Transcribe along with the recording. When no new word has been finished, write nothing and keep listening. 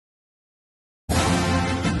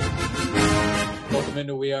Welcome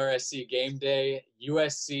into WeAreSC Game Day.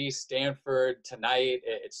 USC, Stanford tonight.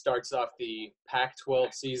 It starts off the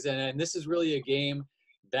Pac-12 season, and this is really a game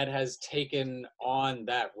that has taken on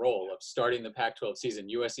that role of starting the Pac-12 season.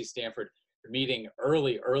 USC, Stanford meeting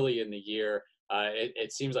early in the year.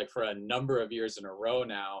 It seems like for a number of years in a row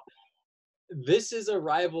now. This is a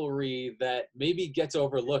rivalry that maybe gets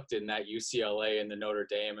overlooked in that UCLA and the Notre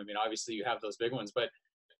Dame. I mean, obviously you have those big ones, but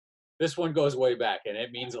this one goes way back, and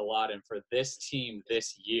it means a lot. And for this team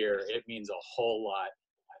this year, it means a whole lot.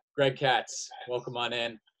 Greg Katz, welcome on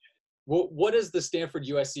in. What is the Stanford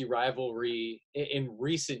USC rivalry in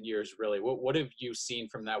recent years, really? What have you seen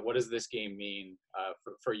from that? What does this game mean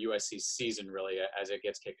for USC's season, really, as it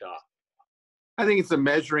gets kicked off? I think it's a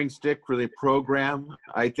measuring stick for the program.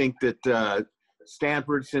 I think that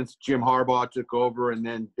Stanford, since Jim Harbaugh took over and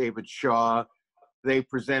then David Shaw, they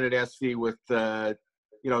presented SC with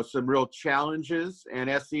some real challenges, and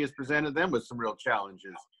SC has presented them with some real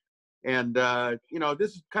challenges. And,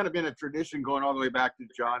 this has kind of been a tradition going all the way back to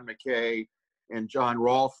John McKay and John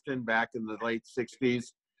Ralston back in the late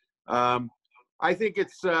 60s. I think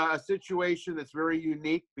it's a situation that's very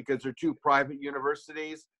unique because they're two private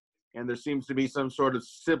universities, and there seems to be some sort of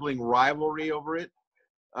sibling rivalry over it.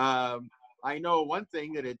 I know one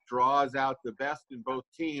thing, that it draws out the best in both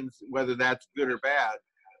teams, whether that's good or bad.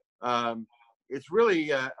 It's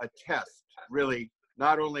really a test, really,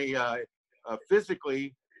 not only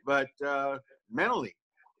physically, but mentally.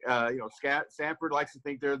 Stanford likes to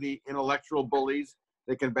think they're the intellectual bullies.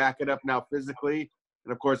 They can back it up now physically.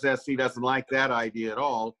 And, of course, SC doesn't like that idea at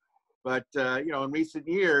all. But, in recent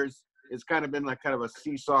years, it's kind of been like kind of a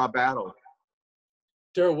seesaw battle.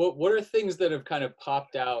 Darrell, what are things that have kind of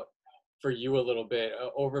popped out for you a little bit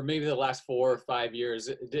over maybe the last 4 or 5 years?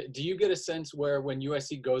 Do you get a sense where when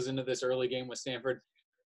USC goes into this early game with Stanford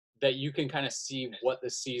that you can kind of see what the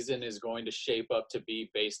season is going to shape up to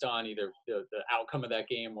be based on either the outcome of that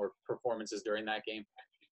game or performances during that game?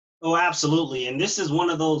 Oh, absolutely. And this is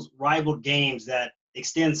one of those rival games that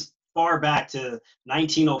extends far back to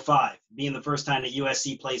 1905, being the first time that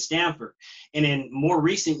USC played Stanford. And in more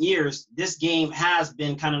recent years, this game has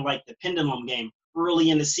been kind of like the pendulum game early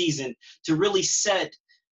in the season to really set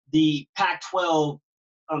the Pac-12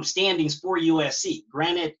 standings for USC.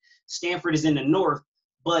 Granted, Stanford is in the north,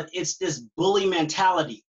 but it's this bully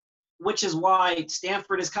mentality, which is why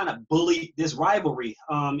Stanford has kind of bullied this rivalry.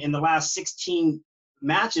 In the last 16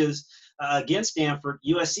 matches against Stanford,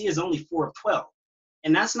 USC is only 4 of 12.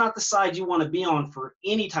 And that's not the side you want to be on for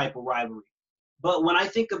any type of rivalry. But when I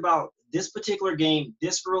think about this particular game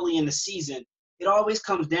this early in the season, it always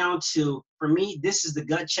comes down to, for me, this is the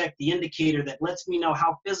gut check, the indicator that lets me know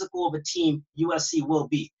how physical of a team USC will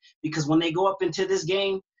be. Because when they go up into this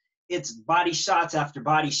game, it's body shots after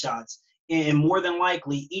body shots. And more than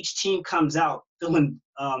likely, each team comes out feeling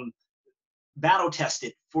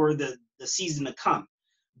battle-tested for the season to come.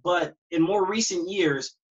 But in more recent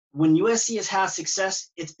years, when USC has had success,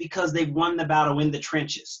 it's because they've won the battle in the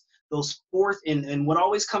trenches. Those fourth, and what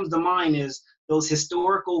always comes to mind is those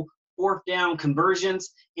historical fourth down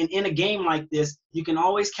conversions. And in a game like this, you can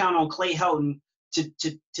always count on Clay Helton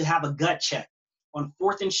to have a gut check. On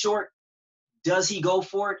 4th and short, does he go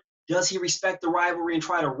for it? Does he respect the rivalry and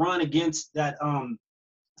try to run against that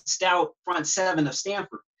stout front seven of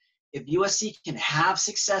Stanford? If USC can have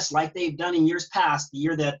success like they've done in years past, the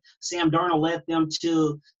year that Sam Darnold led them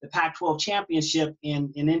to the Pac-12 championship and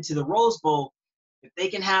into the Rose Bowl, if they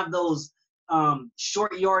can have those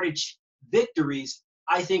short yardage victories,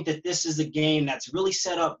 I think that this is a game that's really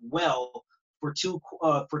set up well for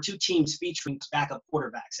two teams featuring backup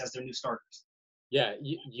quarterbacks as their new starters. Yeah,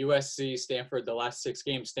 USC, Stanford, the last 6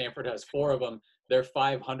 games, Stanford has 4 of them. They're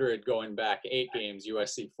 500 going back 8 games,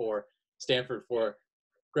 USC 4, Stanford 4.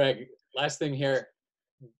 Greg, last thing here.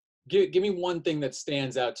 Give me one thing that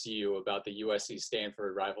stands out to you about the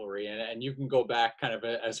USC-Stanford rivalry, and you can go back kind of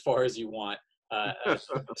as far as you want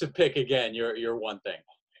to pick again your one thing.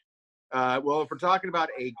 Well, if we're talking about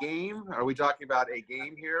a game, are we talking about a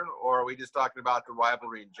game here, or are we just talking about the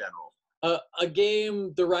rivalry in general? A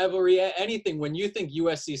game, the rivalry, anything. When you think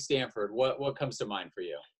USC-Stanford, what comes to mind for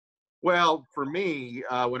you? Well, for me,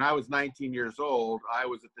 when I was 19 years old, I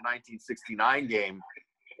was at the 1969 game,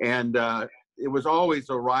 and it was always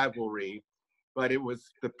a rivalry, but it was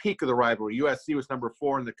the peak of the rivalry. USC was number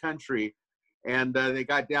 4 in the country, and they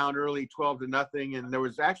got down early 12-0, and there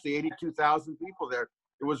was actually 82,000 people there.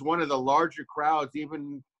 It was one of the larger crowds,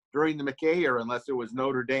 even during the McKay era, unless it was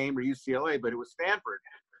Notre Dame or UCLA, but it was Stanford.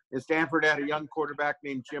 And Stanford had a young quarterback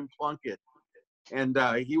named Jim Plunkett, and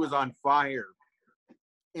he was on fire.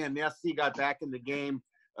 And SC got back in the game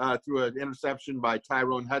through an interception by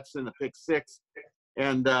Tyrone Hudson, a pick 6.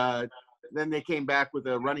 And then they came back with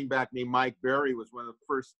a running back named Mike Berry, was one of the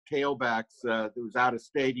first tailbacks that was out of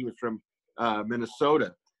state. He was from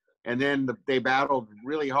Minnesota. And then they battled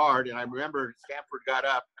really hard. And I remember Stanford got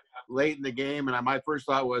up late in the game, and my first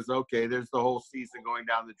thought was, okay, there's the whole season going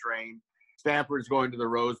down the drain. Stanford's going to the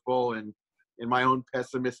Rose Bowl. And in my own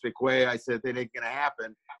pessimistic way, I said that ain't going to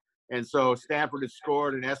happen. And so Stanford had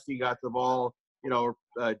scored, and SC got the ball,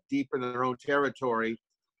 deep in their own territory.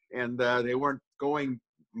 And they weren't going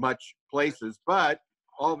much places. But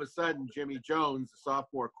all of a sudden, Jimmy Jones, the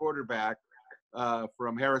sophomore quarterback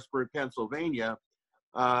from Harrisburg, Pennsylvania,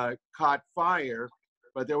 caught fire.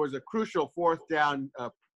 But there was a crucial fourth down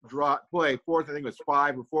play, I think it was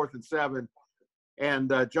 5 or 4th and 7. And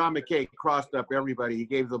John McKay crossed up everybody. He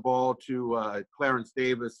gave the ball to Clarence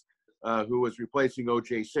Davis, who was replacing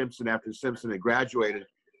O.J. Simpson after Simpson had graduated.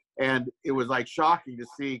 And it was like shocking to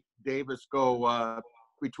see Davis go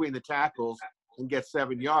between the tackles and get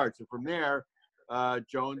 7 yards. And from there,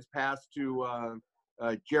 Jones passed to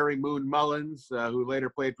Jerry Moon Mullins, who later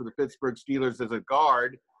played for the Pittsburgh Steelers as a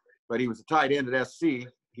guard, but he was a tight end at SC.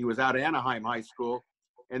 He was out of Anaheim High School.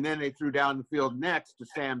 And then they threw down the field next to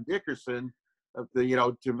Sam Dickerson,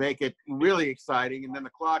 to make it really exciting. And then the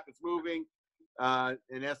clock is moving, and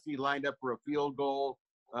SC lined up for a field goal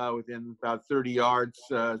within about 30 yards,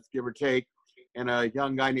 give or take. And a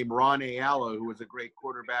young guy named Ron Ayala, who was a great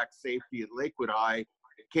quarterback safety at Lakewood High,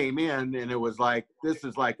 came in, and it was like, this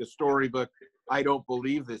is like a storybook. I don't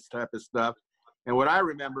believe this type of stuff. And what I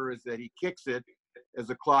remember is that he kicks it as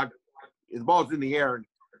the ball's in the air and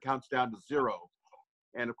counts down to 0.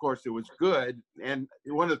 And of course, it was good. And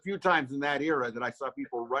one of the few times in that era that I saw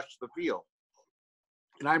people rush the field.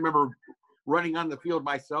 And I remember running on the field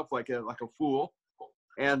myself like a fool.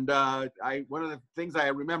 And one of the things I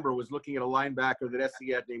remember was looking at a linebacker that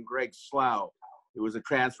SC had named Greg Slough. It was a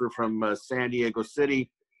transfer from San Diego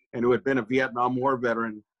City, and who had been a Vietnam War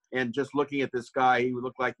veteran. And just looking at this guy, he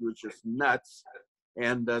looked like he was just nuts.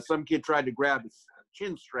 And some kid tried to grab his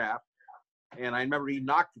chin strap. And I remember he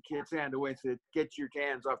knocked the kid's hand away and said, "Get your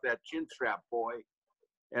hands off that chin strap, boy."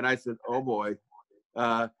 And I said, "Oh, boy."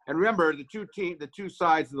 And remember, the two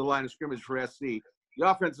sides of the line of scrimmage for SC, the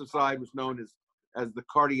offensive side was known as the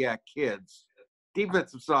Cardiac Kids.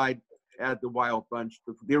 Defensive side had the Wild Bunch,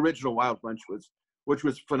 the original Wild Bunch, which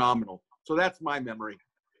was phenomenal. So that's my memory.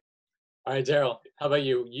 All right, Darrell, how about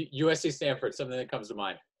you? USC Stanford, something that comes to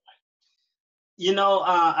mind.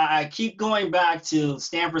 I keep going back to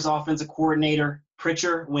Stanford's offensive coordinator,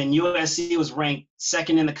 Pritchard, when USC was ranked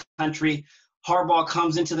 2nd in the country. Harbaugh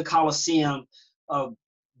comes into the Coliseum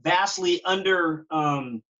vastly under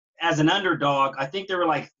as an underdog. I think they were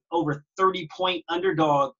like over 30-point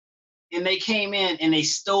underdog. And they came in and they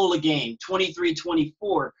stole a game,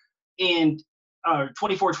 23-24, and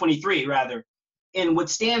 24-23, rather. And what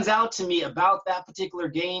stands out to me about that particular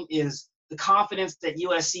game is the confidence that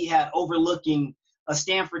USC had overlooking a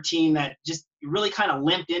Stanford team that just really kind of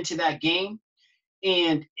limped into that game.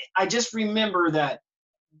 And I just remember that,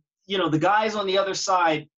 the guys on the other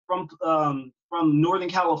side from Northern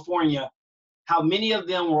California, how many of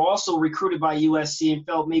them were also recruited by USC and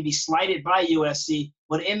felt maybe slighted by USC.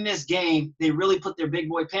 But in this game, they really put their big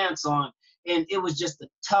boy pants on, and it was just a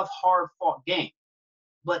tough, hard-fought game.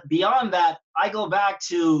 But beyond that, I go back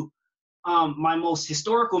to my most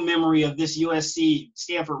historical memory of this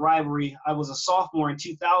USC-Stanford rivalry. I was a sophomore in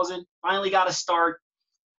 2000, finally got a start.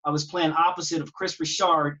 I was playing opposite of Chris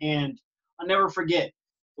Richard, and I'll never forget.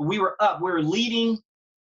 We were leading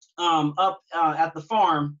up at the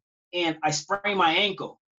farm, and I sprained my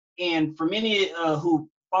ankle. And for many who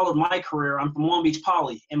followed my career, I'm from Long Beach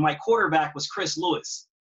Poly, and my quarterback was Chris Lewis.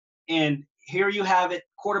 And here you have it,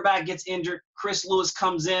 quarterback gets injured. Chris Lewis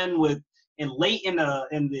comes in late in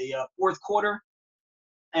the fourth quarter,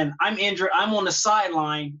 and I'm injured. I'm on the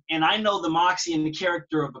sideline, and I know the moxie and the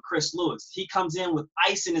character of a Chris Lewis. He comes in with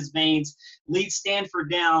ice in his veins, leads Stanford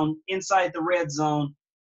down inside the red zone.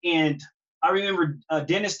 And I remember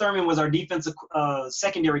Dennis Thurman was our defensive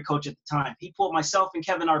secondary coach at the time. He pulled myself and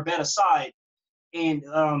Kevin Arbett aside, and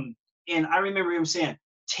I remember him saying,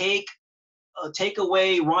 take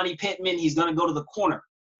away Ronnie Pittman. He's going to go to the corner.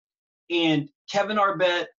 And Kevin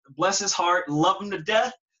Arbett, bless his heart, love him to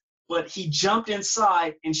death, but he jumped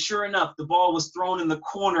inside, and sure enough, the ball was thrown in the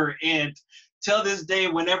corner. And till this day,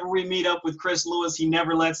 whenever we meet up with Chris Lewis, he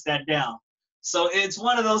never lets that down. So it's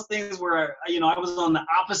one of those things where, I was on the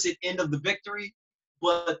opposite end of the victory,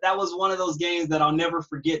 but that was one of those games that I'll never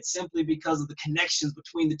forget simply because of the connections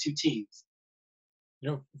between the two teams.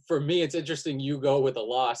 For me, it's interesting you go with a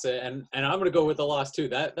loss, and I'm going to go with a loss too.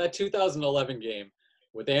 That 2011 game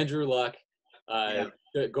with Andrew Luck,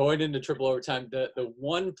 Going into triple overtime, the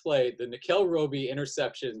one play, the Nickel Roby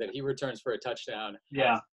interception that he returns for a touchdown.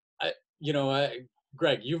 Yeah.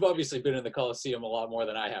 Greg, you've obviously been in the Coliseum a lot more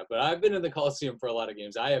than I have, but I've been in the Coliseum for a lot of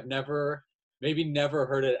games. I have never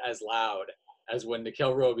heard it as loud as when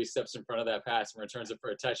Nickel Roby steps in front of that pass and returns it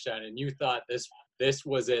for a touchdown. And you thought this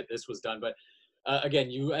was it, this was done. But again,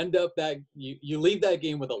 you end up you leave that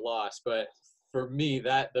game with a loss. But for me,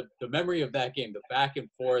 that the memory of that game, the back and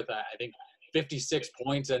forth, I think 56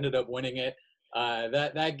 points ended up winning it.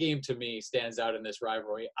 That game to me stands out in this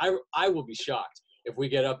rivalry. I will be shocked if we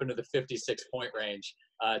get up into the 56-point range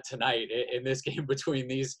tonight in this game between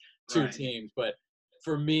these two teams. But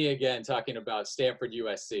for me, again, talking about Stanford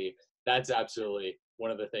USC, that's absolutely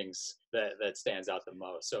one of the things that stands out the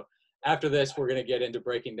most. So after this, we're going to get into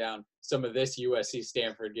breaking down some of this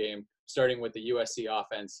USC-Stanford game, starting with the USC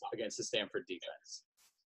offense against the Stanford defense.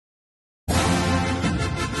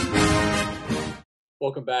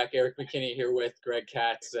 Welcome back. Erik McKinney here with Greg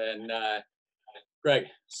Katz. And Greg,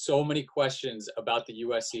 so many questions about the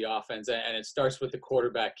USC offense, and it starts with the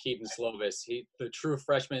quarterback, Kedon Slovis. The true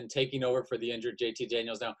freshman taking over for the injured JT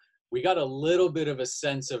Daniels. Now, we got a little bit of a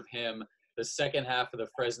sense of him the second half of the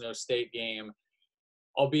Fresno State game,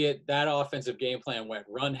 albeit that offensive game plan went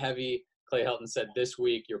run heavy. Clay Helton said this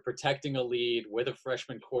week, you're protecting a lead with a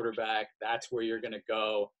freshman quarterback. That's where you're going to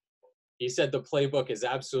go. He said the playbook is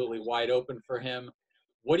absolutely wide open for him.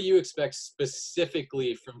 What do you expect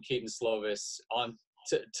specifically from Kedon Slovis on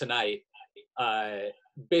tonight,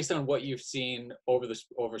 based on what you've seen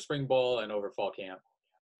over spring ball and over fall camp?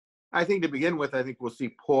 I think to begin with, I think we'll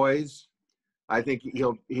see poise. I think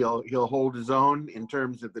he'll hold his own in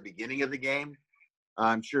terms of the beginning of the game.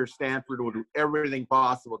 I'm sure Stanford will do everything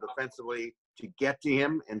possible defensively to get to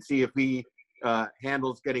him and see if he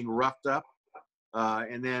handles getting roughed up.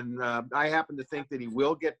 And then I happen to think that he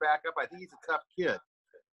will get back up. I think he's a tough kid.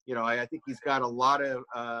 I think he's got a lot of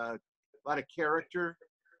character.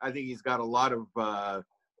 I think he's got a lot of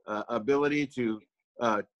ability to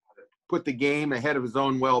put the game ahead of his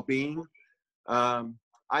own well-being.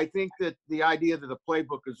 I think that the idea that the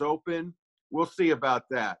playbook is open, we'll see about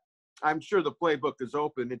that. I'm sure the playbook is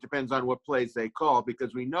open. It depends on what plays they call,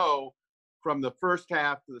 because we know from the first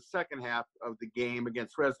half to the second half of the game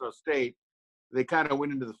against Fresno State, they kind of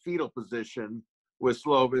went into the fetal position with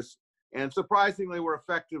Slovis, and surprisingly were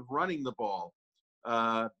effective running the ball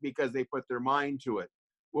because they put their mind to it.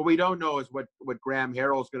 What we don't know is what Graham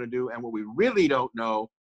Harrell's going to do, and what we really don't know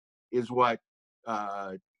is what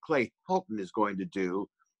Clay Helton is going to do.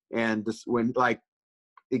 And this, when,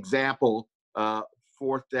 example,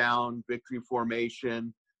 fourth down, victory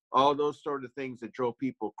formation, all those sort of things that drove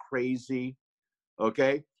people crazy.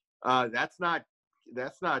 Okay, that's not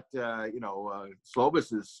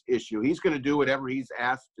Slovis's issue. He's going to do whatever he's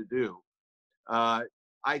asked to do.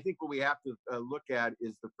 I think what we have to look at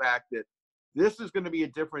is the fact that this is going to be a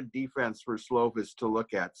different defense for Slovis to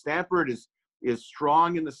look at. Stanford is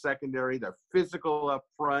strong in the secondary. They're physical up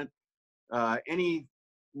front. Any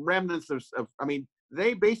remnants of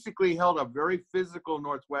they basically held a very physical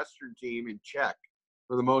Northwestern team in check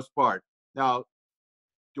for the most part. Now,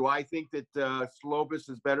 do I think that Slovis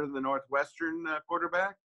is better than the Northwestern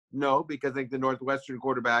quarterback? No, because I think the Northwestern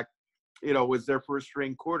quarterback, was their first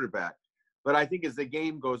string quarterback. But I think as the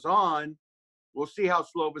game goes on, we'll see how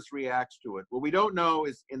Slovis reacts to it. What we don't know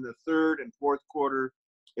is in the third and fourth quarter,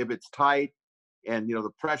 if it's tight and, the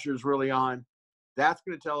pressure's really on, that's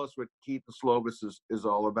going to tell us what Kedon Slovis is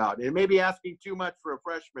all about. And it may be asking too much for a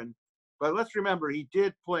freshman, but let's remember he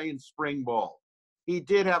did play in spring ball. He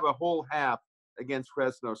did have a whole half against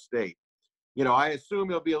Fresno State. I assume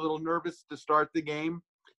he'll be a little nervous to start the game,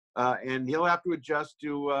 and he'll have to adjust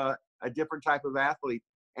to a different type of athlete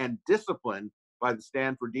and discipline by the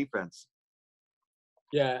Stanford defense.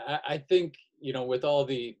 Yeah, I think, with all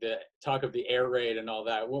the talk of the air raid and all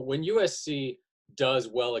that, when USC does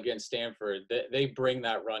well against Stanford, they bring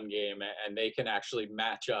that run game and they can actually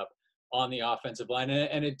match up on the offensive line.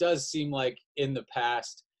 And it does seem like in the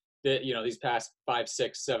past that, these past 5,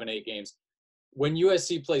 6, 7, 8 games, when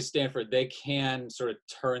USC plays Stanford, they can sort of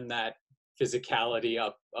turn that physicality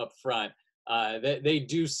up front. They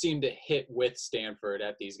do seem to hit with Stanford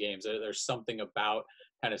at these games. There's something about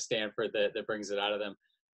kind of Stanford that brings it out of them.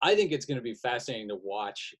 I think it's going to be fascinating to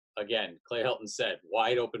watch. Again, Clay Helton said,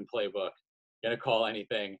 wide open playbook, going to call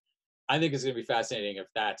anything. I think it's going to be fascinating if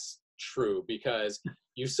that's true, because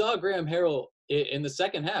you saw Graham Harrell in the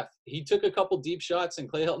second half. He took a couple deep shots, and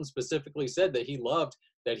Clay Helton specifically said that he loved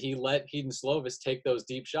that he let Kedon Slovis take those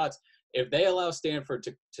deep shots. If they allow Stanford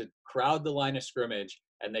to crowd the line of scrimmage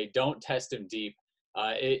and they don't test him deep,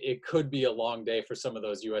 it could be a long day for some of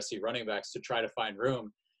those USC running backs to try to find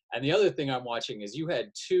room. And the other thing I'm watching is you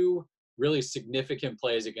had two really significant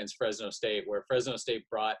plays against Fresno State where Fresno State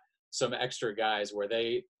brought some extra guys where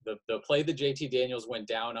the play that JT Daniels went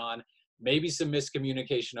down on, maybe some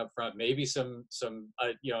miscommunication up front, maybe an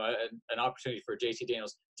opportunity for JT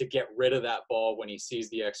Daniels to get rid of that ball when he sees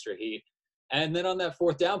the extra heat. And then on that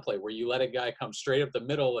fourth down play where you let a guy come straight up the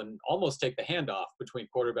middle and almost take the handoff between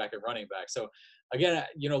quarterback and running back. So again,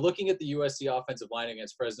 looking at the USC offensive line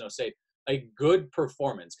against Fresno State, a good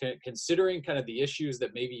performance considering kind of the issues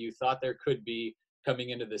that maybe you thought there could be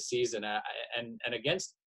coming into the season, and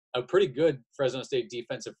against a pretty good Fresno State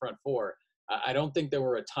defensive front four. I don't think there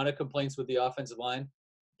were a ton of complaints with the offensive line,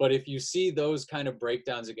 but if you see those kind of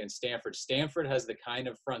breakdowns against Stanford has the kind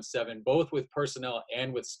of front seven, both with personnel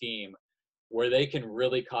and with scheme, where they can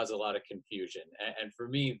really cause a lot of confusion. And for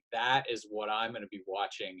me, that is what I'm going to be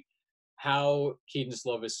watching, how Keaton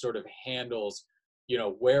Slovis sort of handles,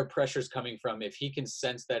 where pressure's coming from, if he can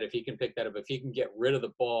sense that, if he can pick that up, if he can get rid of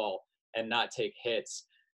the ball and not take hits.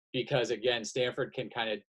 Because again, Stanford can kind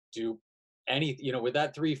of do any, with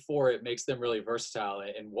that 3-4, it makes them really versatile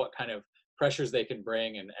in what kind of pressures they can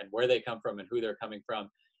bring and where they come from and who they're coming from.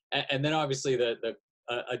 And then obviously the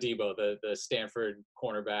Adebo, the Stanford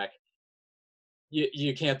cornerback,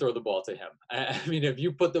 you can't throw the ball to him. I mean, if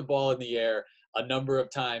you put the ball in the air a number of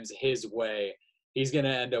times his way, he's going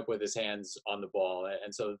to end up with his hands on the ball.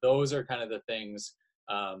 And so those are kind of the things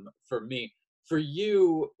for me. For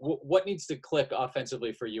you, what needs to click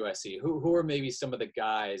offensively for USC? Who are maybe some of the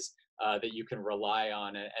guys that you can rely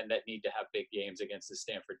on and that need to have big games against the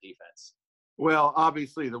Stanford defense? Well,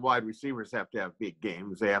 obviously the wide receivers have to have big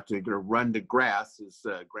games. They have to run to grass, as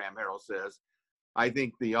Graham Harrell says. I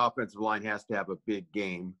think the offensive line has to have a big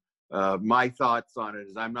game. My thoughts on it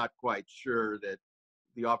is I'm not quite sure that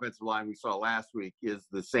the offensive line we saw last week is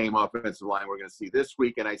the same offensive line we're going to see this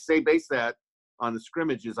week. And I say base that on the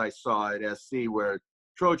scrimmages I saw at SC where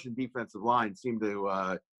Trojan defensive line seemed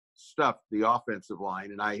to stuff the offensive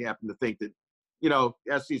line. And I happen to think that,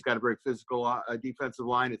 SC's got a very physical defensive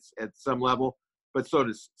line. It's at some level, but so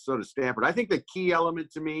does Stanford. I think the key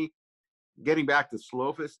element to me, getting back to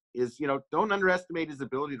Slovis, is, don't underestimate his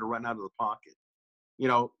ability to run out of the pocket.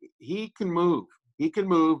 He can move.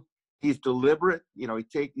 He's deliberate.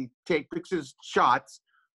 He picks his shots.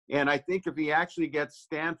 And I think if he actually gets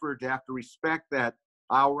Stanford to have to respect that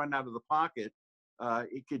I'll run out of the pocket,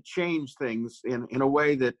 it could change things in a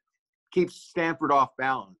way that keeps Stanford off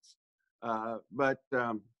balance. But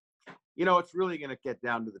it's really going to get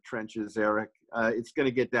down to the trenches, Eric. It's going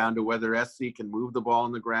to get down to whether SC can move the ball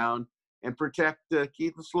on the ground and protect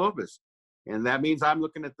Keaton Slovis. And that means I'm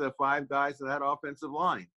looking at the five guys of that offensive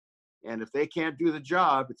line. And if they can't do the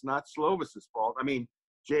job, it's not Slovis's fault. I mean,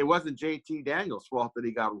 it wasn't JT Daniels' fault that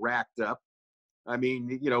he got racked up. I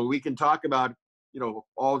mean, we can talk about,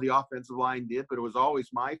 all the offensive line did, but it was always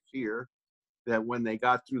my fear that when they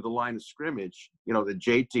got through the line of scrimmage, that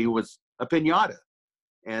JT was a piñata.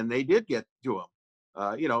 And they did get to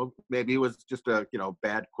him. Maybe it was just a,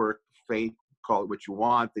 bad quirk, fate, call it what you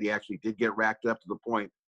want, that he actually did get racked up to the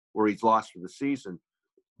point where he's lost for the season.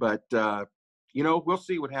 But, we'll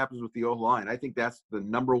see what happens with the O-line. I think that's the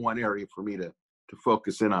number one area for me to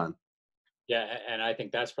focus in on. Yeah, and I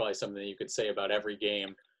think that's probably something that you could say about every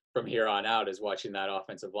game from here on out is watching that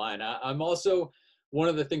offensive line. I'm also, one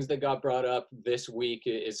of the things that got brought up this week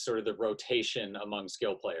is sort of the rotation among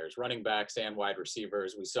skill players, running backs and wide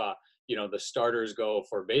receivers. We saw, the starters go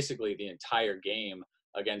for basically the entire game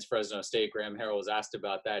against Fresno State. Graham Harrell was asked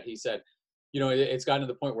about that. He said, it's gotten to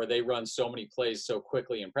the point where they run so many plays so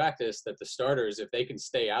quickly in practice that the starters, if they can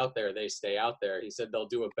stay out there, they stay out there. He said they'll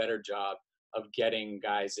do a better job of getting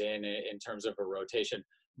guys in terms of a rotation.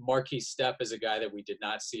 Marquis Stepp is a guy that we did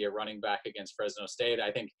not see a running back against Fresno State.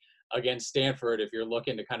 I think against Stanford, if you're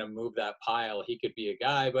looking to kind of move that pile, he could be a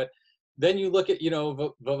guy. But then you look at,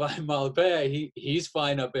 Vavai Malape, he's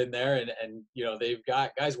fine up in there. And they've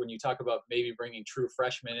got guys, when you talk about maybe bringing true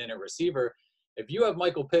freshmen in at receiver, if you have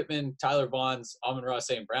Michael Pittman, Tyler Vaughns, Amon-Ra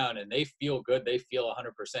St. Brown, and they feel good, they feel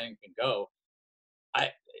 100% can go,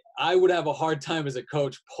 I would have a hard time as a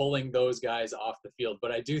coach pulling those guys off the field.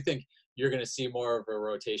 But I do think you're going to see more of a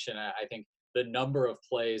rotation. I think the number of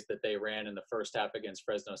plays that they ran in the first half against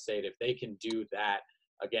Fresno State, if they can do that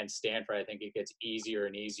against Stanford, I think it gets easier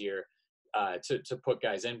and easier to put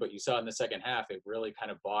guys in. But you saw in the second half, it really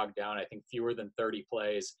kind of bogged down. I think fewer than 30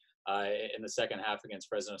 plays in the second half against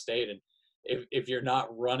Fresno State. And if you're not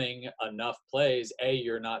running enough plays, A,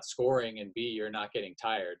 you're not scoring, and B, you're not getting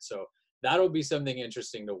tired. So that'll be something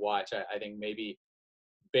interesting to watch. I think maybe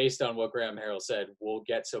based on what Graham Harrell said, we'll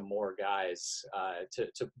get some more guys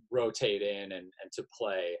to rotate in and to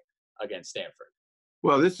play against Stanford.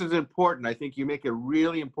 Well, this is important. I think you make a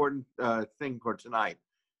really important thing for tonight.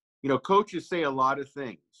 You know, coaches say a lot of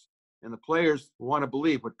things, and the players want to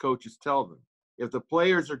believe what coaches tell them. If the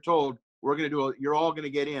players are told, we're going to do it, you're all going to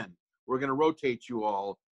get in, we're going to rotate you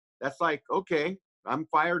all, that's like, okay, I'm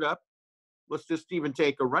fired up. Let's just even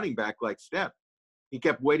take a running back like Steph. He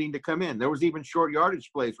kept waiting to come in. There was even short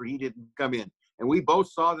yardage plays where he didn't come in. And we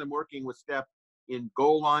both saw them working with Steph in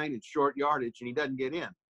goal line and short yardage, and he doesn't get in.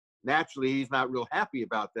 Naturally, he's not real happy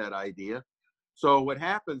about that idea. So what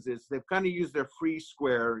happens is they've kind of used their free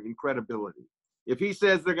square in credibility. If he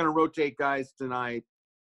says they're going to rotate guys tonight,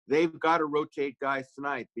 they've got to rotate guys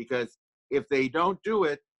tonight, because if they don't do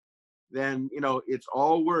it, then, you know, it's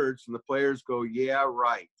all words and the players go, yeah,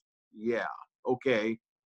 right. Yeah, okay,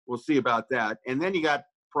 we'll see about that. And then you got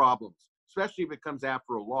problems, especially if it comes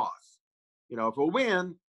after a loss. You know, if a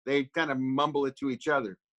win, they kind of mumble it to each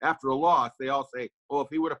other. After a loss, they all say, well, if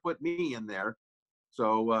he would have put me in there.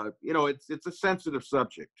 So, you know, it's a sensitive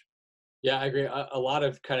subject. Yeah, I agree. A lot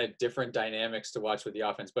of kind of different dynamics to watch with the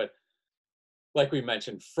offense. But like we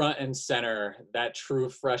mentioned, front and center, that true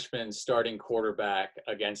freshman starting quarterback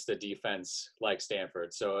against a defense like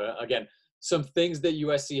Stanford. So, again, some things that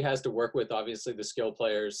USC has to work with, obviously the skill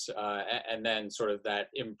players, and then sort of that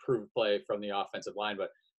improved play from the offensive line. But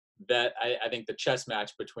that I think the chess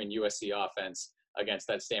match between USC offense against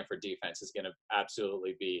that Stanford defense is going to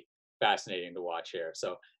absolutely be fascinating to watch here.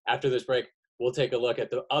 So after this break, we'll take a look at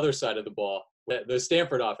the other side of the ball, the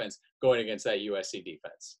Stanford offense going against that USC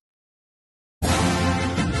defense.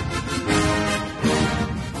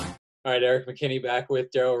 All right, Erik McKinney back with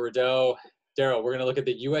Darrell Rideaux. Darrell, we're going to look at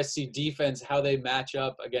the USC defense, how they match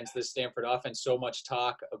up against the Stanford offense. So much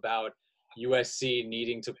talk about USC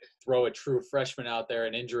needing to throw a true freshman out there,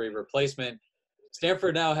 an injury replacement.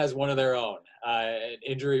 Stanford now has one of their own, an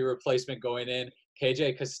injury replacement going in.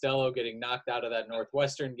 KJ Costello getting knocked out of that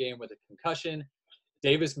Northwestern game with a concussion.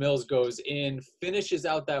 Davis Mills goes in, finishes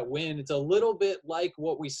out that win. It's a little bit like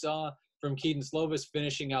what we saw from Keaton Slovis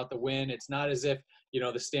finishing out the win. It's not as if, you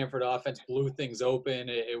know, the Stanford offense blew things open.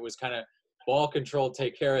 It was kind of ball control,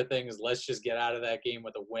 take care of things. Let's just get out of that game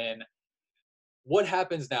with a win. What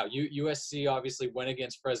happens now? USC obviously went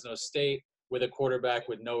against Fresno State with a quarterback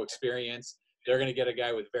with no experience. They're going to get a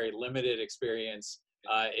guy with very limited experience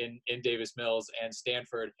in Davis Mills and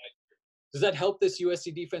Stanford. Does that help this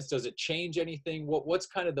USC defense? Does it change anything? What's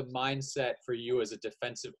kind of the mindset for you as a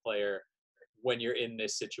defensive player when you're in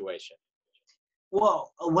this situation?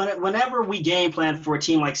 Well, whenever we game plan for a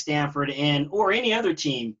team like Stanford or any other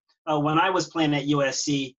team, when I was playing at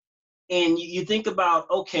USC, and you think about,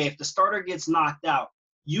 okay, if the starter gets knocked out,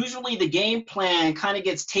 usually the game plan kind of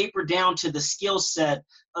gets tapered down to the skill set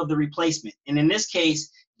of the replacement. And in this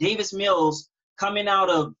case, Davis Mills coming out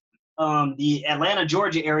of the Atlanta,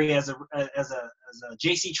 Georgia area as a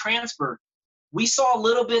JC transfer, we saw a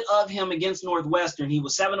little bit of him against Northwestern. He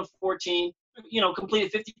was 7 of 14,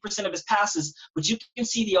 completed 50% of his passes, but you can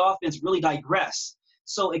see the offense really digress.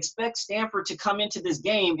 So expect Stanford to come into this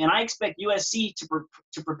game, and I expect USC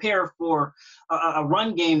to prepare for a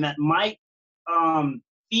run game that might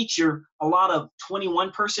feature a lot of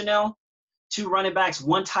 21 personnel, 2 running backs,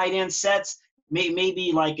 1 tight end sets,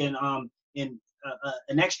 maybe like an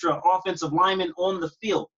extra offensive lineman on the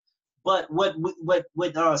field. But what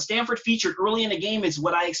Stanford featured early in the game is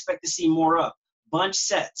what I expect to see more of, bunch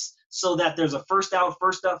sets, so that there's a first out,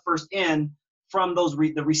 first up, first in from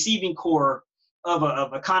the receiving core of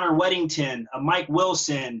a Connor Weddington, a Mike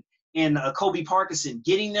Wilson, and a Kobe Parkinson,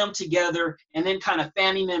 getting them together and then kind of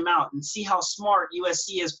fanning them out and see how smart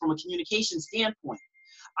USC is from a communication standpoint.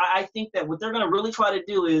 I think that what they're going to really try to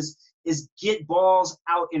do is get balls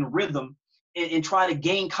out in rhythm and try to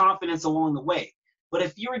gain confidence along the way. But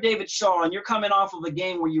if you're David Shaw and you're coming off of a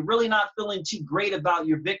game where you're really not feeling too great about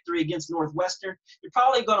your victory against Northwestern, you're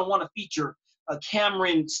probably going to want to feature Cam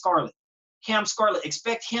Scarlett.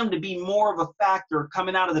 Expect him to be more of a factor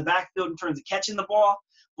coming out of the backfield in terms of catching the ball,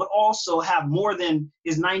 but also have more than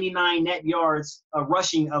his 99 net yards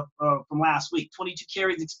rushing from last week. 22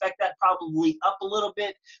 carries, expect that probably up a little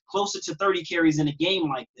bit, closer to 30 carries in a game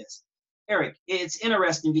like this. Erik, it's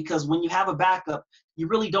interesting because when you have a backup, you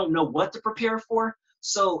really don't know what to prepare for.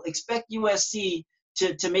 So expect USC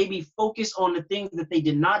to maybe focus on the things that they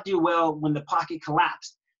did not do well when the pocket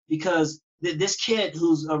collapsed, because this kid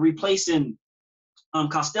who's replacing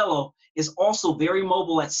Costello is also very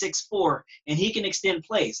mobile at 6'4", and he can extend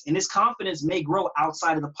plays. And his confidence may grow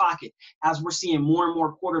outside of the pocket, as we're seeing more and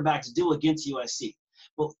more quarterbacks do against USC.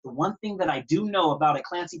 But the one thing that I do know about a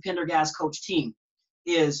Clancy Pendergast coach team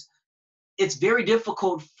is it's very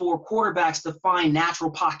difficult for quarterbacks to find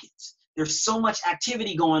natural pockets. There's so much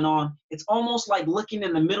activity going on. It's almost like looking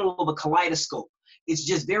in the middle of a kaleidoscope. It's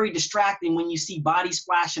just very distracting when you see bodies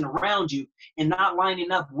flashing around you and not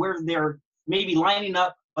lining up where they're maybe lining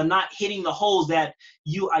up, but not hitting the holes that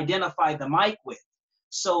you identified the mic with.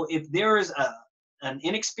 So if there is an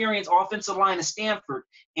inexperienced offensive line of Stanford,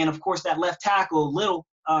 and of course that left tackle, Little,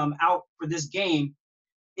 out for this game,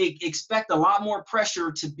 expect a lot more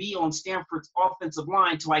pressure to be on Stanford's offensive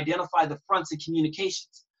line to identify the fronts and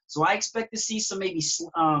communications. So I expect to see some maybe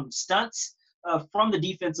stunts from the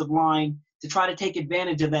defensive line to try to take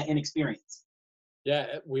advantage of that inexperience.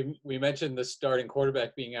 Yeah, we mentioned the starting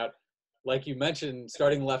quarterback being out. Like you mentioned,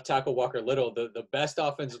 starting left tackle Walker Little, the best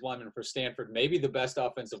offensive lineman for Stanford, maybe the best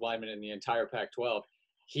offensive lineman in the entire Pac-12.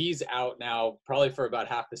 He's out now probably for about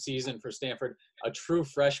half the season for Stanford, a true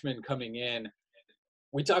freshman coming in.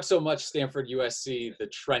 We talk so much Stanford USC, the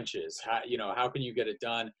trenches, how can you get it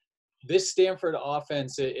done? This Stanford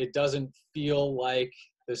offense, it doesn't feel like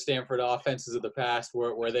the Stanford offenses of the past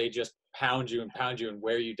where they just pound you and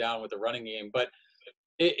wear you down with the running game. But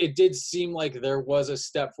it did seem like there was a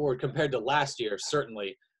step forward compared to last year,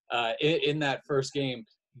 certainly, in that first game.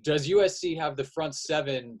 Does USC have the front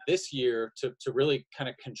seven this year to really kind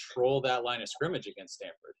of control that line of scrimmage against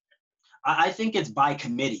Stanford? I think it's by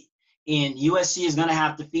committee. And USC is going to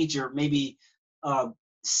have to feature maybe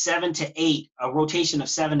 7 to 8, a rotation of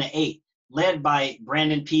 7 to 8, led by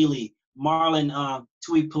Brandon Peely, Marlon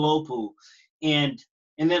Tuipulopu, and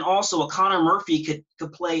then also a Connor Murphy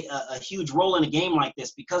could play a huge role in a game like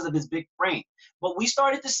this because of his big frame. But we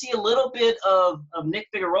started to see a little bit of Nick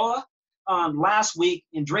Figueroa last week,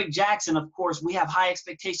 and Drake Jackson, of course, we have high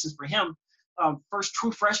expectations for him. First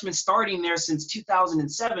true freshman starting there since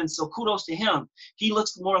 2007, so kudos to him. He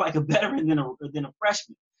looks more like a veteran than a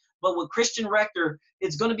freshman. But with Christian Rector,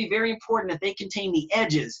 it's going to be very important that they contain the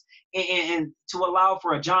edges and to allow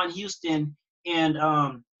for a John Houston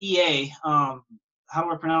and EA. How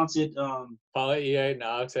do I pronounce it? Paula EA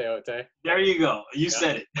Naoteote. There you go. You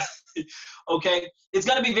said it. Okay. It's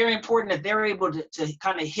going to be very important that they're able to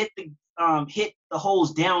kind of hit the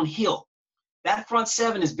holes downhill. That front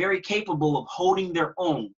seven is very capable of holding their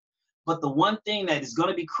own. But the one thing that is going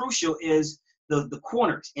to be crucial is the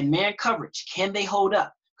corners and man coverage. Can they hold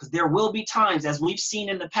up? Because there will be times, as we've seen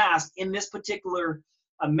in the past, in this particular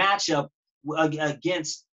matchup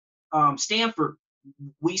against Stanford,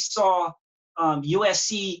 we saw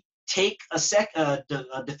USC take a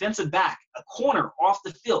defensive back, a corner off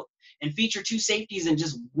the field, and feature 2 safeties and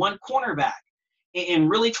just 1 cornerback, and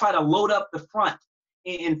really try to load up the front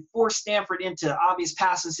and force Stanford into obvious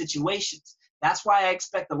passing situations. That's why I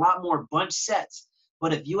expect a lot more bunch sets.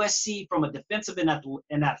 But if USC, from a defensive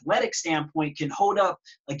and athletic standpoint, can hold up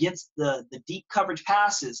against the deep coverage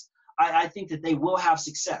passes, I think that they will have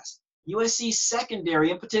success. USC's secondary,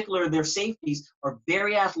 in particular their safeties, are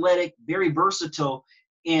very athletic, very versatile,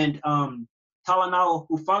 and Talanao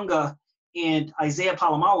Hufanga and Isaiah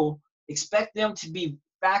Palomao, expect them to be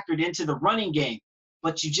factored into the running game.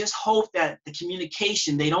 But you just hope that the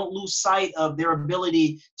communication, they don't lose sight of their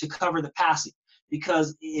ability to cover the passing.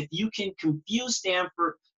 Because if you can confuse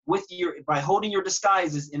Stanford by holding your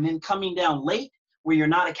disguises and then coming down late where you're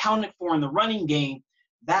not accounted for in the running game,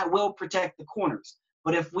 that will protect the corners.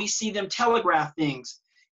 But if we see them telegraph things,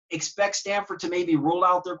 expect Stanford to maybe roll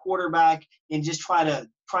out their quarterback and just try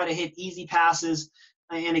to hit easy passes.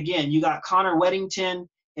 And again, you got Connor Weddington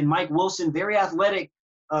and Mike Wilson, very athletic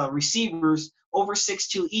receivers, over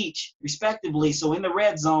 6'2" each, respectively. So in the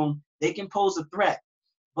red zone, they can pose a threat.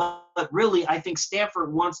 But really, I think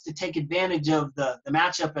Stanford wants to take advantage of the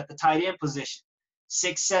matchup at the tight end position.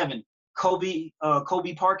 6'7", Kobe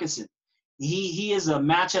Parkinson. He is a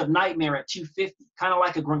matchup nightmare at 250, kind of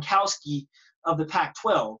like a Gronkowski of the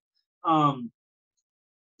Pac-12.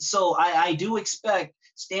 So I do expect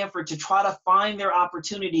Stanford to try to find their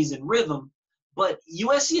opportunities in rhythm, but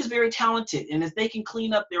USC is very talented, and if they can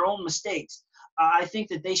clean up their own mistakes, I think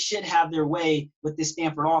that they should have their way with this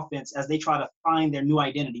Stanford offense as they try to find their new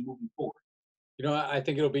identity moving forward. I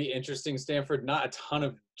think it'll be interesting. Stanford, not a ton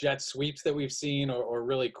of jet sweeps that we've seen or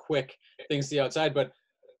really quick things to the outside, but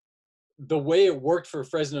the way it worked for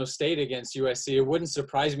Fresno State against USC, it wouldn't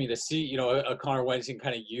surprise me to see, a Connor Weddington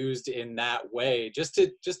kind of used in that way, just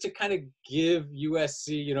to kind of give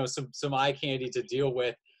USC, some eye candy to deal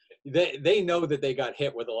with. They know that they got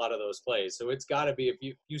hit with a lot of those plays. So it's got to be, if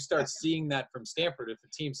you start seeing that from Stanford, if the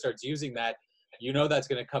team starts using that, that's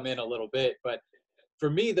going to come in a little bit. But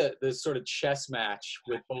for me, the sort of chess match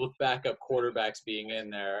with both backup quarterbacks being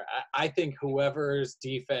in there, I think whoever's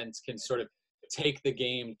defense can sort of take the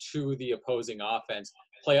game to the opposing offense,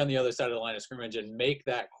 play on the other side of the line of scrimmage, and make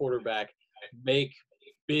that quarterback make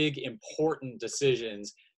big, important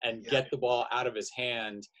decisions and get the ball out of his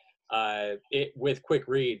hand with quick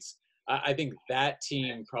reads. I think that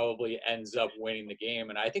team probably ends up winning the game,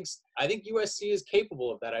 and I think USC is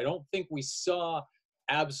capable of that. I don't think we saw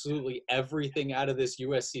absolutely everything out of this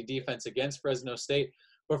USC defense against Fresno State.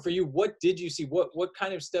 But for you, what did you see? What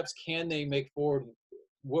kind of steps can they make forward?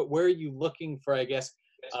 Where are you looking for, I guess,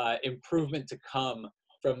 improvement to come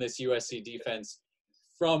from this USC defense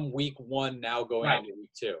from week one now going into week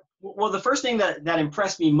two? Well, the first thing that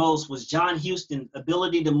impressed me most was John Houston's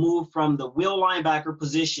ability to move from the will linebacker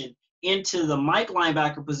position into the Mike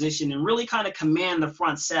linebacker position and really kind of command the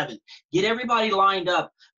front seven, get everybody lined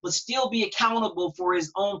up, but still be accountable for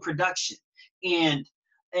his own production. And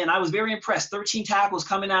I was very impressed. 13 tackles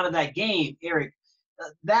coming out of that game, Eric.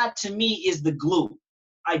 That to me is the glue.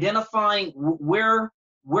 Identifying where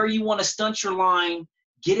you want to stunt your line,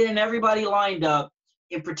 getting everybody lined up,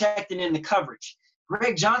 and protecting in the coverage.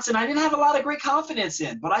 Greg Johnson, I didn't have a lot of great confidence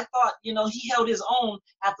in, but I thought, he held his own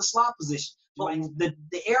at the slot position. But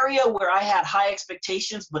the area where I had high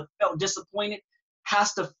expectations but felt disappointed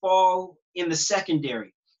has to fall in the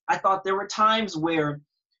secondary. I thought there were times where,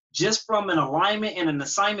 just from an alignment and an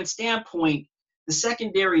assignment standpoint, the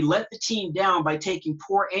secondary let the team down by taking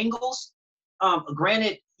poor angles.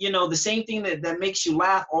 Granted, the same thing that makes you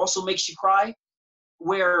laugh also makes you cry,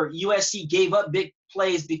 where USC gave up big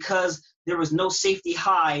plays because there was no safety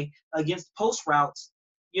high against post routes.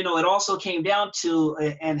 It also came down to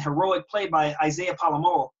an heroic play by Isaiah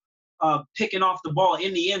Palomoro, picking off the ball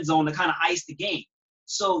in the end zone to kind of ice the game.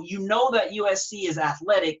 So that USC is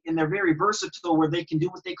athletic and they're very versatile, where they can do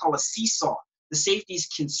what they call a seesaw. The safeties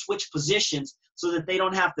can switch positions so that they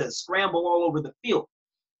don't have to scramble all over the field.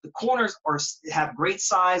 The corners have great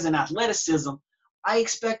size and athleticism. I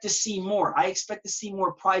expect to see more. I expect to see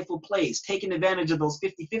more prideful plays, taking advantage of those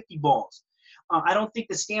 50-50 balls. I don't think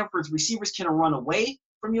that Stanford's receivers can run away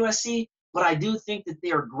from USC, but I do think that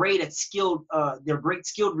they are great at skilled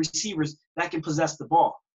receivers that can possess the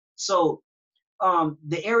ball. So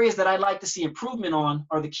the areas that I'd like to see improvement on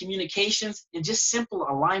are the communications and just simple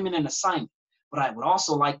alignment and assignment. But I would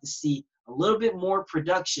also like to see a little bit more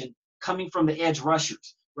production coming from the edge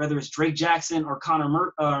rushers, whether it's Drake Jackson or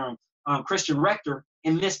Christian Rector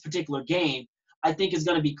in this particular game. I think it's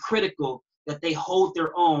going to be critical that they hold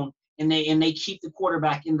their own and they keep the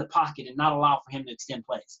quarterback in the pocket and not allow for him to extend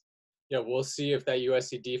plays. Yeah, we'll see if that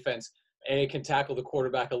USC defense can tackle the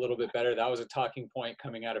quarterback a little bit better. That was a talking point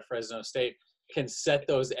coming out of Fresno State. Can set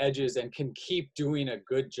those edges and can keep doing a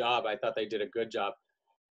good job. I thought they did a good job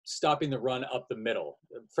stopping the run up the middle.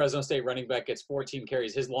 Fresno State running back gets 14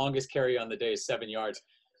 carries. His longest carry on the day is 7 yards.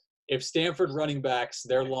 If Stanford running backs,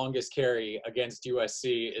 their longest carry against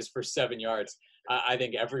USC is for 7 yards, I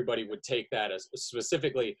think everybody would take that, as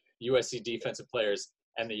specifically USC defensive players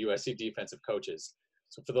and the USC defensive coaches.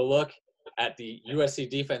 So for the look at the USC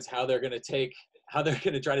defense, how they're going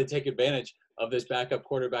to try to take advantage of this backup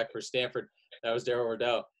quarterback for Stanford, that was Darrell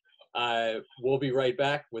Rideaux. We'll be right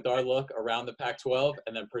back with our look around the Pac-12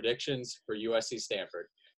 and then predictions for USC Stanford.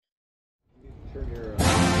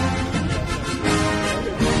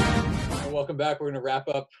 Welcome back. We're going to wrap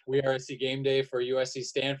up WeAreSC Game Day for USC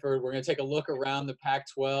Stanford. We're going to take a look around the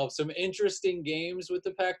Pac-12. Some interesting games with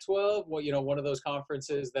the Pac-12. Well, one of those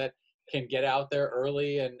conferences that can get out there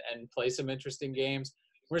early and play some interesting games.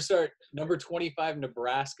 We're going to start number 25,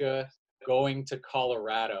 Nebraska, going to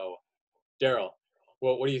Colorado. Darrell,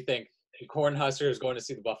 what do you think? The Cornhuskers going to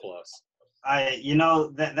see the Buffaloes.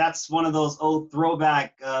 That's one of those old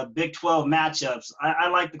throwback Big 12 matchups. I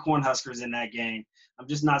like the Cornhuskers in that game. I'm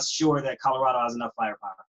just not sure that Colorado has enough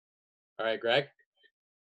firepower. All right, Greg?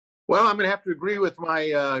 Well, I'm going to have to agree with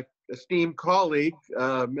my esteemed colleague,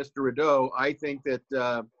 Mr. Rideaux. I think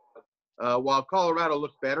that while Colorado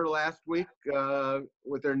looked better last week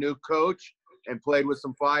with their new coach and played with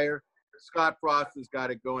some fire, Scott Frost has got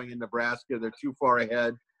it going in Nebraska. They're too far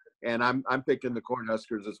ahead, and I'm picking the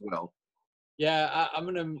Cornhuskers as well. Yeah, I'm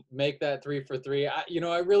going to make that 3 for 3. I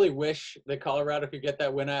really wish that Colorado could get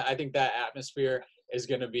that win. I think that atmosphere is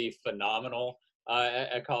going to be phenomenal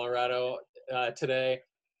at Colorado today.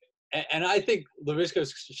 And I think Laviska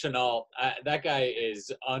Shenault, that guy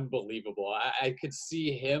is unbelievable. I could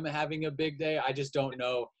see him having a big day. I just don't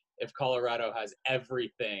know if Colorado has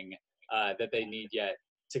everything that they need yet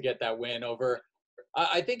to get that win over.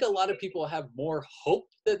 I think a lot of people have more hope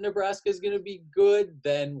that Nebraska is going to be good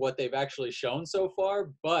than what they've actually shown so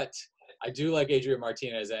far. But I do like Adrian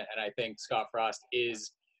Martinez, and I think Scott Frost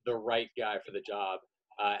is the right guy for the job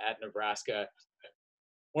at Nebraska.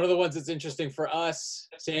 One of the ones that's interesting for us,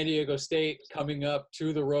 San Diego State coming up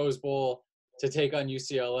to the Rose Bowl to take on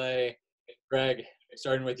UCLA. Greg,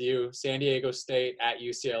 starting with you, San Diego State at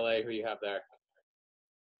UCLA, who you have there?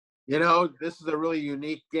 You know, this is a really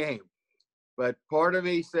unique game, but part of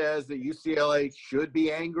me says that UCLA should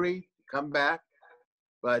be angry, come back.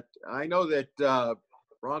 But I know that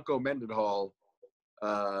Bronco Mendenhall,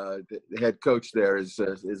 the head coach there, is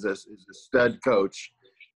a stud coach.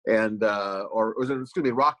 And or was it, excuse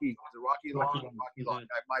me, Rocky Long?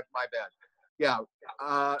 My bad. Yeah,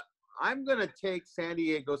 I'm going to take San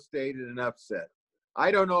Diego State in an upset.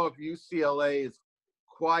 I don't know if UCLA is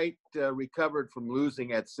quite recovered from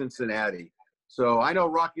losing at Cincinnati. So I know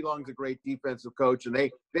Rocky Long's a great defensive coach, and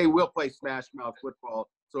they will play smash mouth football.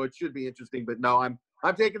 So it should be interesting. But no, I'm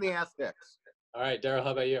taking the Aztecs. All right, Darrell,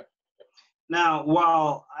 how about you? Now,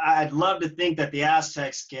 while I'd love to think that the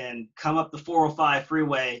Aztecs can come up the 405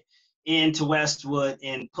 freeway into Westwood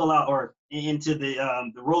and pull out, or into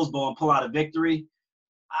the Rose Bowl and pull out a victory,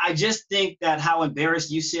 I just think that how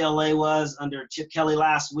embarrassed UCLA was under Chip Kelly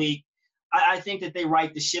last week, I think that they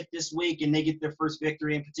right the ship this week and they get their first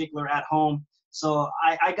victory, in particular at home. So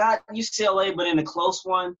I got UCLA, but in a close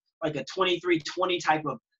one, like a 23-20 type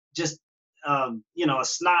of just, a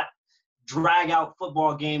snot drag-out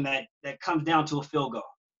football game that comes down to a field goal.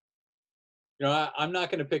 You know, I'm not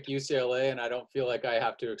going to pick UCLA, and I don't feel like I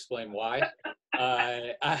have to explain why.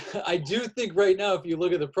 I do think right now, if you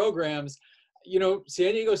look at the programs, you know,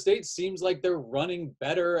 San Diego State seems like they're running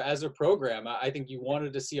better as a program. I think you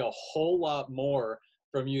wanted to see a whole lot more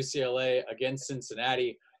from UCLA against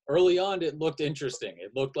Cincinnati. Early on, it looked interesting.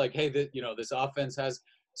 It looked like, hey, this offense has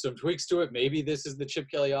some tweaks to it. Maybe this is the Chip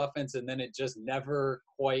Kelly offense, and then it just never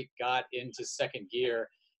quite got into second gear.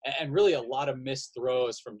 And really a lot of missed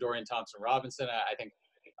throws from Dorian Thompson-Robinson. I think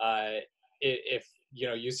if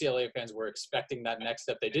UCLA fans were expecting that next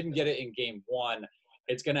step, they didn't get it in game one.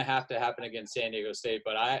 It's going to happen against San Diego State.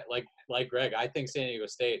 But I like Greg, I think San Diego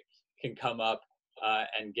State can come up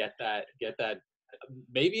and get that.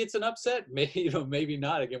 Maybe it's an upset, maybe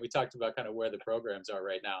not. Again, we talked about kind of where the programs are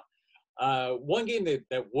right now. One game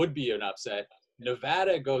that would be an upset,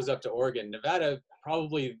 Nevada goes up to Oregon. Nevada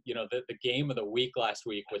probably, the game of the week last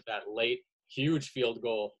week with that late, huge field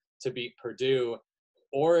goal to beat Purdue.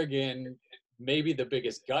 Oregon, maybe the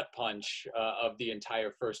biggest gut punch of the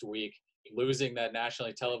entire first week, losing that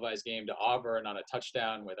nationally televised game to Auburn on a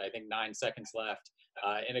touchdown with, I think, 9 seconds left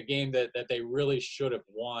in a game that they really should have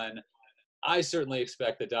won. I certainly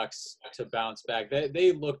expect the Ducks to bounce back.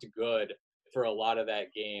 They looked good for a lot of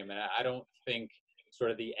that game, and I don't think sort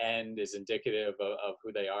of the end is indicative of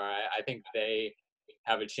who they are. I think they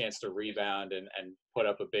have a chance to rebound and put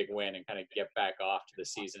up a big win and kind of get back off to the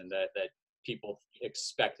season that people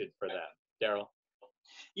expected for them. Darrell?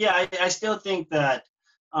 Yeah, I still think that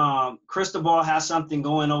Cristobal has something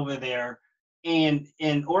going over there. And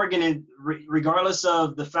Oregon, regardless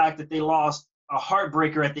of the fact that they lost a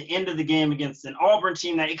heartbreaker at the end of the game against an Auburn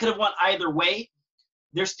team that it could have won either way,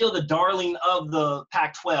 they're still the darling of the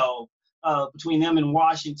Pac-12 between them and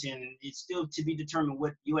Washington. It's still to be determined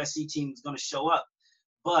what USC team is going to show up.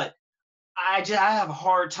 But I have a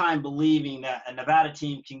hard time believing that a Nevada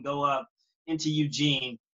team can go up into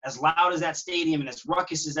Eugene, as loud as that stadium and as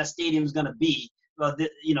ruckus as that stadium is going to be,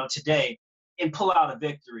 today, and pull out a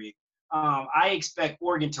victory. I expect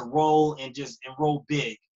Oregon to roll and roll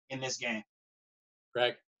big in this game.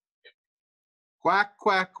 Greg? Quack,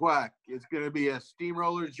 quack, quack. It's going to be a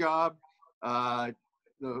steamroller job.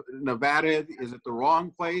 Nevada is at the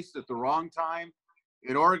wrong place at the wrong time.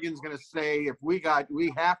 And Oregon's going to say, we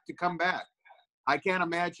have to come back. I can't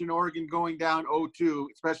imagine Oregon going down 0-2,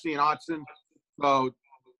 especially in Autzen. So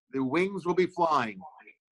the wings will be flying.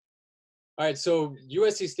 All right, so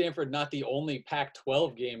USC Stanford, not the only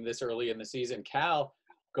Pac-12 game this early in the season. Cal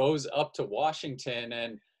goes up to Washington,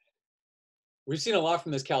 and we've seen a lot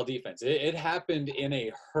from this Cal defense. It happened in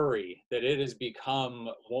a hurry that it has become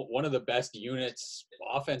one of the best units,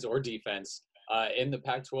 offense or defense, in the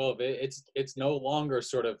Pac-12. It's no longer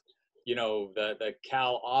sort of, the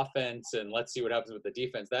Cal offense and let's see what happens with the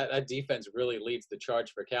defense. That defense really leads the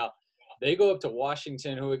charge for Cal. They go up to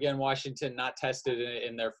Washington, who, again, Washington not tested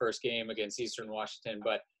in their first game against Eastern Washington.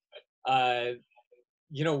 But,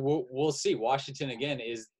 we'll see. Washington, again,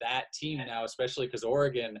 is that team now, especially because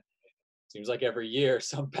Oregon, seems like every year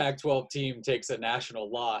some Pac-12 team takes a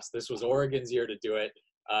national loss. This was Oregon's year to do it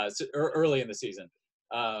early in the season.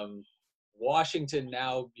 Washington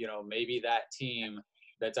now, maybe that team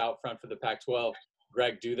that's out front for the Pac-12.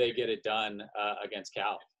 Greg, do they get it done against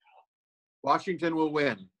Cal? Washington will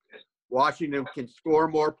win. Washington can score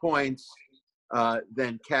more points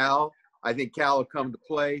than Cal. I think Cal will come to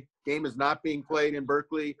play. Game is not being played in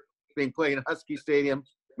Berkeley. Being played in Husky Stadium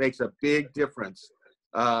makes a big difference.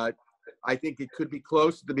 I think it could be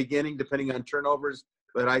close at the beginning, depending on turnovers,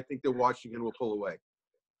 but I think that Washington will pull away.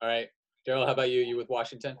 All right. Darrell, how about you? You with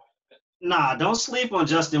Washington? Nah, don't sleep on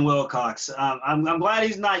Justin Wilcox. I'm glad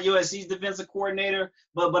he's not USC's defensive coordinator,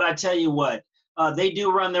 but I tell you what, they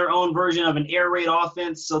do run their own version of an air raid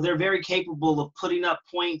offense, so they're very capable of putting up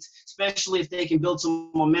points, especially if they can build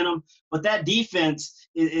some momentum. But that defense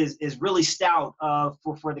is really stout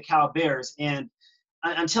for the Cal Bears, and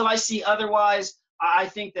until I see otherwise, I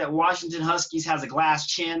think that Washington Huskies has a glass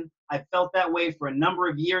chin. I felt that way for a number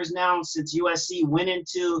of years now since USC went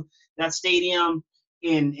into that stadium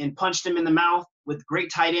and punched him in the mouth with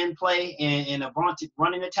great tight end play and a vaunted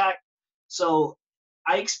running attack. So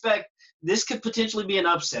I expect this could potentially be an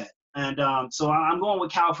upset. And so I'm going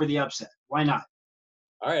with Cal for the upset. Why not?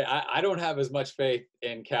 All right. I don't have as much faith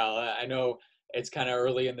in Cal. I know it's kind of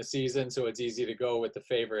early in the season, so it's easy to go with the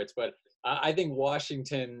favorites. But I think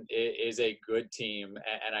Washington is a good team,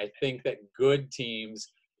 and I think that good teams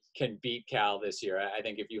can beat Cal this year. I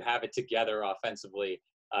think if you have it together offensively,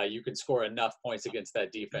 you can score enough points against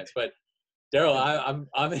that defense. But Darrell,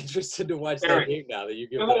 I'm interested to watch that game now that you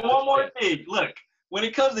give. One more thing. Look, when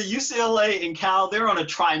it comes to UCLA and Cal, they're on a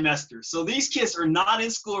trimester. So these kids are not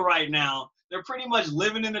in school right now. They're pretty much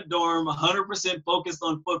living in a dorm, 100% focused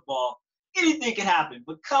on football. Anything can happen.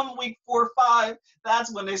 But come week 4 or 5,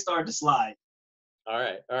 that's when they start to slide. All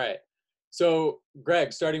right. So,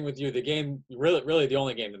 Greg, starting with you, the game, really the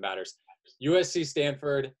only game that matters. USC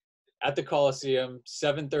Stanford at the Coliseum,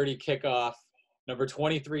 7:30 kickoff. Number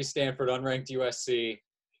 23 Stanford, unranked USC.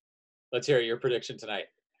 Let's hear your prediction tonight.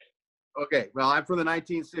 Okay, well, I'm from the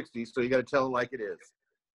 1960s, so you got to tell it like it is.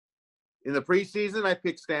 In the preseason, I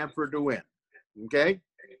picked Stanford to win, okay?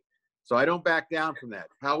 So I don't back down from that.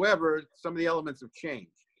 However, some of the elements have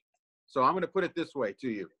changed. So I'm going to put it this way to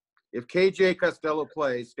you. If KJ Costello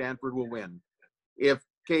plays, Stanford will win. If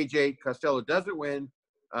KJ Costello doesn't win,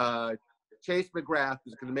 Chase McGrath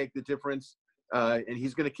is going to make the difference, and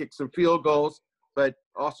he's going to kick some field goals. But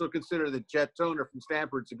also consider that Jet Toner from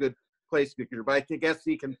Stanford's a good place kicker. But I think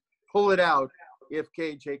SC can pull it out if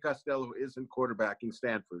KJ Costello isn't quarterbacking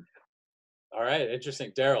Stanford. All right,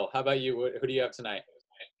 interesting. Darrell, how about you? Who do you have tonight?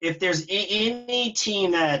 If there's any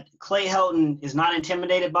team that Clay Helton is not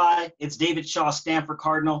intimidated by, it's David Shaw's Stanford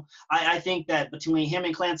Cardinal. I think that between him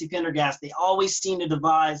and Clancy Pendergast, they always seem to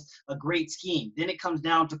devise a great scheme. Then it comes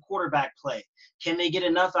down to quarterback play. Can they get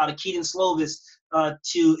enough out of Keaton Slovis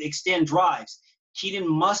to extend drives? Keaton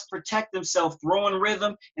must protect himself, throw in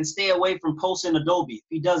rhythm, and stay away from Post and Adobe. If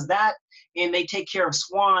he does that and they take care of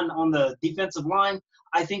Swan on the defensive line,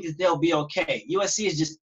 I think that they'll be okay. USC is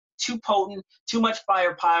just too potent, too much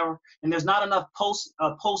firepower, and there's not enough Post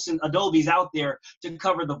and Adobes out there to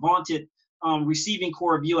cover the vaunted receiving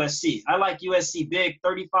core of USC. I like USC big,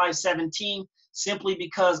 35-17, simply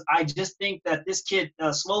because I just think that this kid,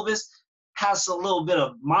 Slovis, has a little bit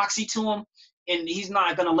of moxie to him, and he's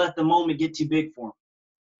not going to let the moment get too big for him.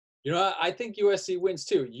 You know, I think USC wins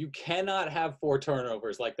too. You cannot have 4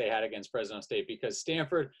 turnovers like they had against Fresno State because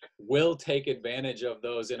Stanford will take advantage of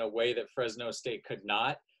those in a way that Fresno State could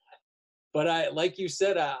not. But like you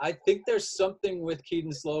said, I think there's something with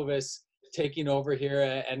Keaton Slovis taking over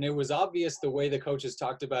here, and it was obvious the way the coaches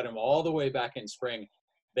talked about him all the way back in spring.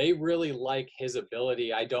 They really like his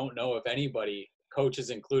ability. I don't know if anybody, coaches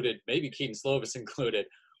included, maybe Keaton Slovis included,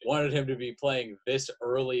 wanted him to be playing this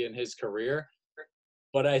early in his career.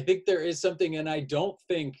 But I think there is something, and I don't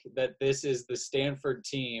think that this is the Stanford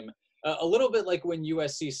team. A little bit like when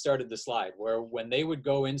USC started the slide, where when they would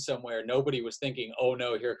go in somewhere, nobody was thinking, oh,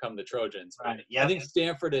 no, here come the Trojans. Right. Yep. I think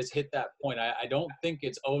Stanford has hit that point. I don't think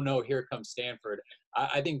it's, oh, no, here comes Stanford.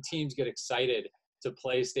 I think teams get excited to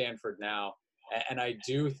play Stanford now. And I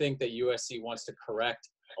do think that USC wants to correct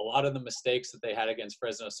a lot of the mistakes that they had against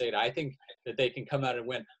Fresno State. I think that they can come out and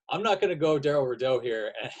win. I'm not going to go Darrell Rideaux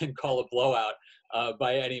here and call a blowout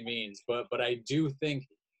by any means, but I do think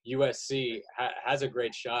USC has a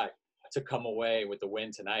great shot to come away with the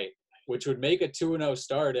win tonight, which would make a 2-0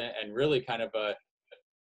 start and really kind of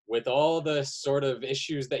with all the sort of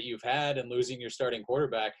issues that you've had and losing your starting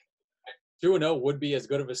quarterback, 2-0 would be as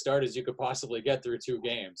good of a start as you could possibly get through 2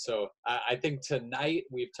 games. So I think tonight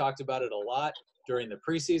we've talked about it a lot during the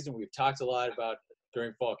preseason. We've talked a lot about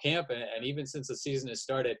during fall camp, and even since the season has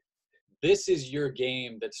started, this is your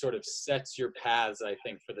game that sort of sets your paths, I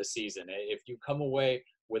think, for the season. If you come away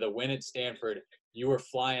with a win at Stanford, you are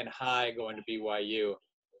flying high going to BYU.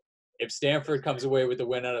 if Stanford comes away with the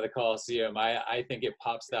win out of the Coliseum, I think it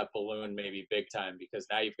pops that balloon maybe big time, because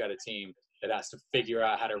now you've got a team that has to figure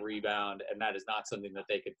out how to rebound, and that is not something that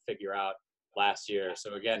they could figure out last year.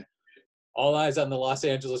 So again, all eyes on the Los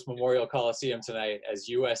Angeles Memorial Coliseum tonight as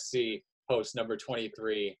USC hosts number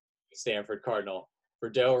 23 Stanford Cardinal. For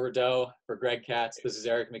Darrell Rideaux, for Greg Katz, this is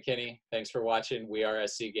Erik McKinney. Thanks for watching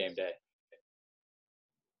WeAreSC Game Day.